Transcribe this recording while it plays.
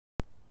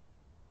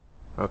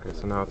Okay,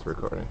 so now it's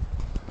recording.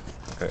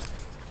 Okay.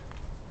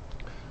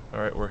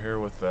 Alright, we're here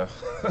with the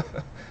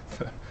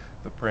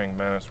the praying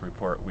mantis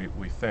report, we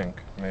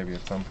think, maybe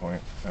at some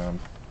point.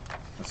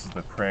 This is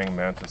the praying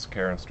mantis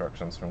care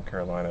instructions from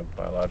Carolina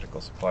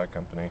Biological Supply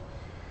Company.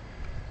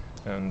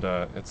 And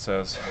it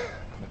says,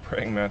 the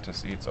praying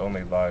mantis eats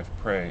only live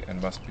prey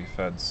and must be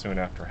fed soon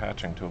after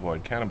hatching to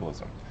avoid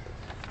cannibalism.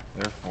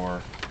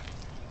 Therefore,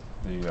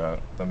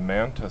 the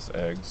mantis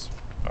eggs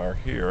are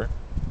here.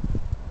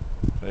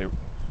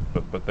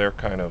 But they're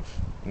kind of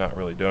not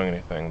really doing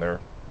anything. They're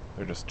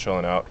just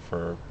chilling out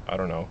for, I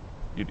don't know.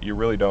 You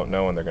really don't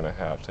know when they're going to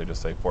hatch. They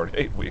just say 4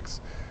 to 8 weeks.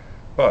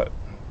 But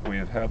we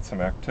have had some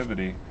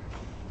activity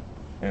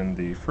in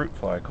the fruit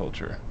fly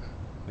culture.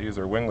 These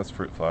are wingless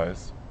fruit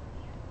flies.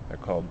 They're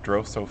called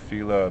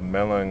Drosophila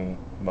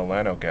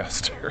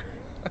melanogaster.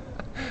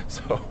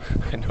 So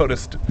I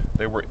noticed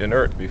they were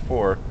inert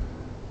before,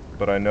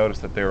 but I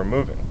noticed that they were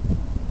moving.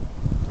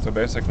 So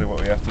basically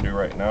what we have to do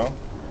right now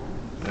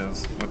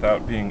is,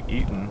 without being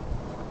eaten,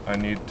 I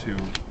need to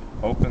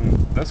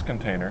open this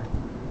container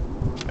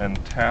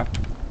and tap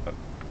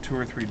 2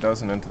 or 3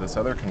 dozen into this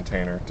other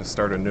container to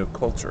start a new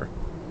culture.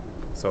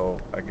 So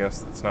I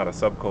guess it's not a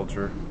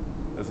subculture.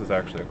 This is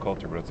actually a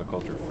culture, but it's a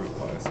culture of fruit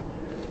flies.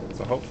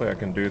 So hopefully I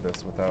can do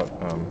this without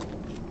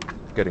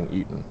getting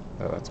eaten.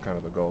 That's kind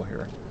of the goal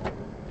here.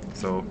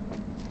 So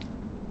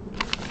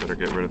I better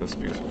get rid of this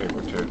piece of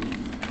paper too.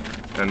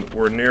 And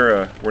we're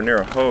near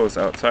a hose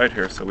outside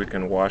here, so we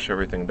can wash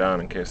everything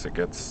down in case it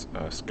gets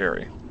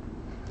scary.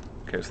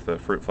 In case the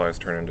fruit flies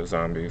turn into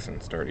zombies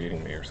and start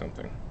eating me or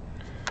something.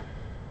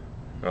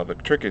 Now the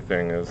tricky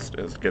thing is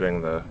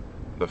getting the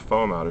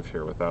foam out of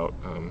here without,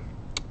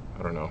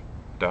 I don't know,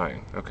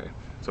 dying. Okay,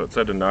 so it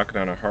said to knock it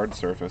on a hard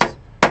surface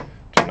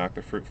to knock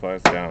the fruit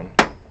flies down.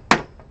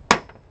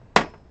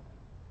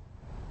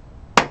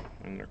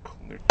 And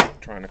they're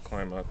trying to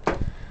climb up.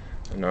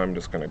 And now I'm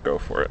just going to go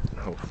for it,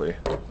 hopefully.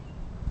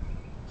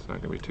 It's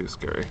not going to be too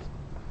scary.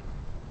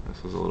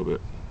 This is a little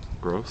bit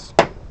gross.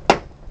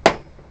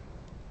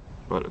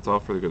 But it's all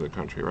for the good of the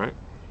country, right?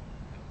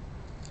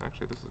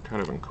 Actually, this is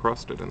kind of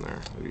encrusted in there.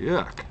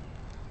 Yuck.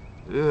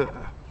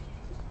 Yeah.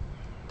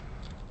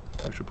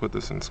 I should put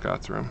this in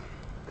Scott's room.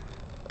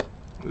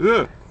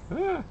 Ugh.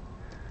 Ah.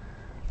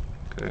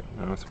 Okay,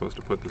 now I'm supposed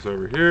to put this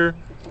over here.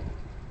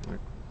 Like,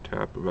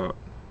 tap about,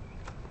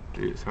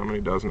 geez, how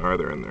many dozen are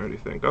there in there, do you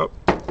think? Oh,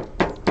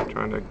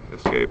 trying to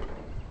escape.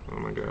 Oh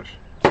my gosh.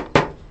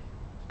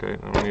 Okay,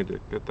 now we need to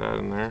get that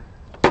in there.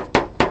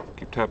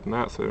 Keep tapping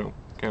that so they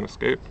can't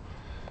escape.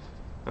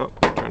 Oh,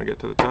 trying to get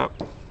to the top.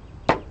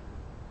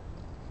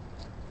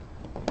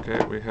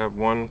 Okay, we have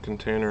one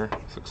container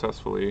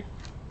successfully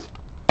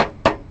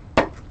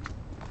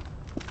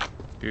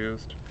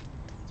used.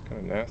 It's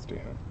kind of nasty,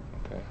 huh?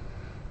 Okay.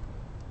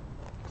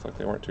 Looks like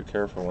they weren't too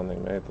careful when they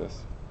made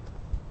this.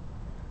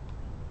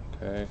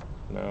 Okay,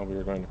 now we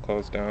are going to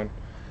close down.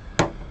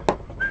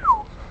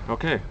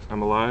 Okay,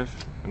 I'm alive,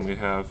 and we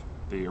have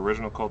the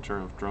original culture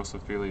of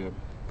Drosophila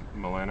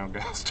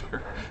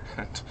melanogaster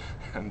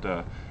and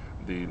the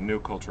new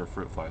culture of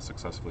fruit flies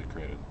successfully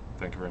created.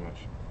 Thank you very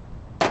much.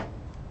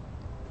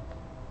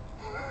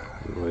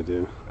 What do I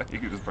do? You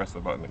can just press the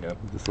button again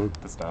This one?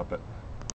 to stop it.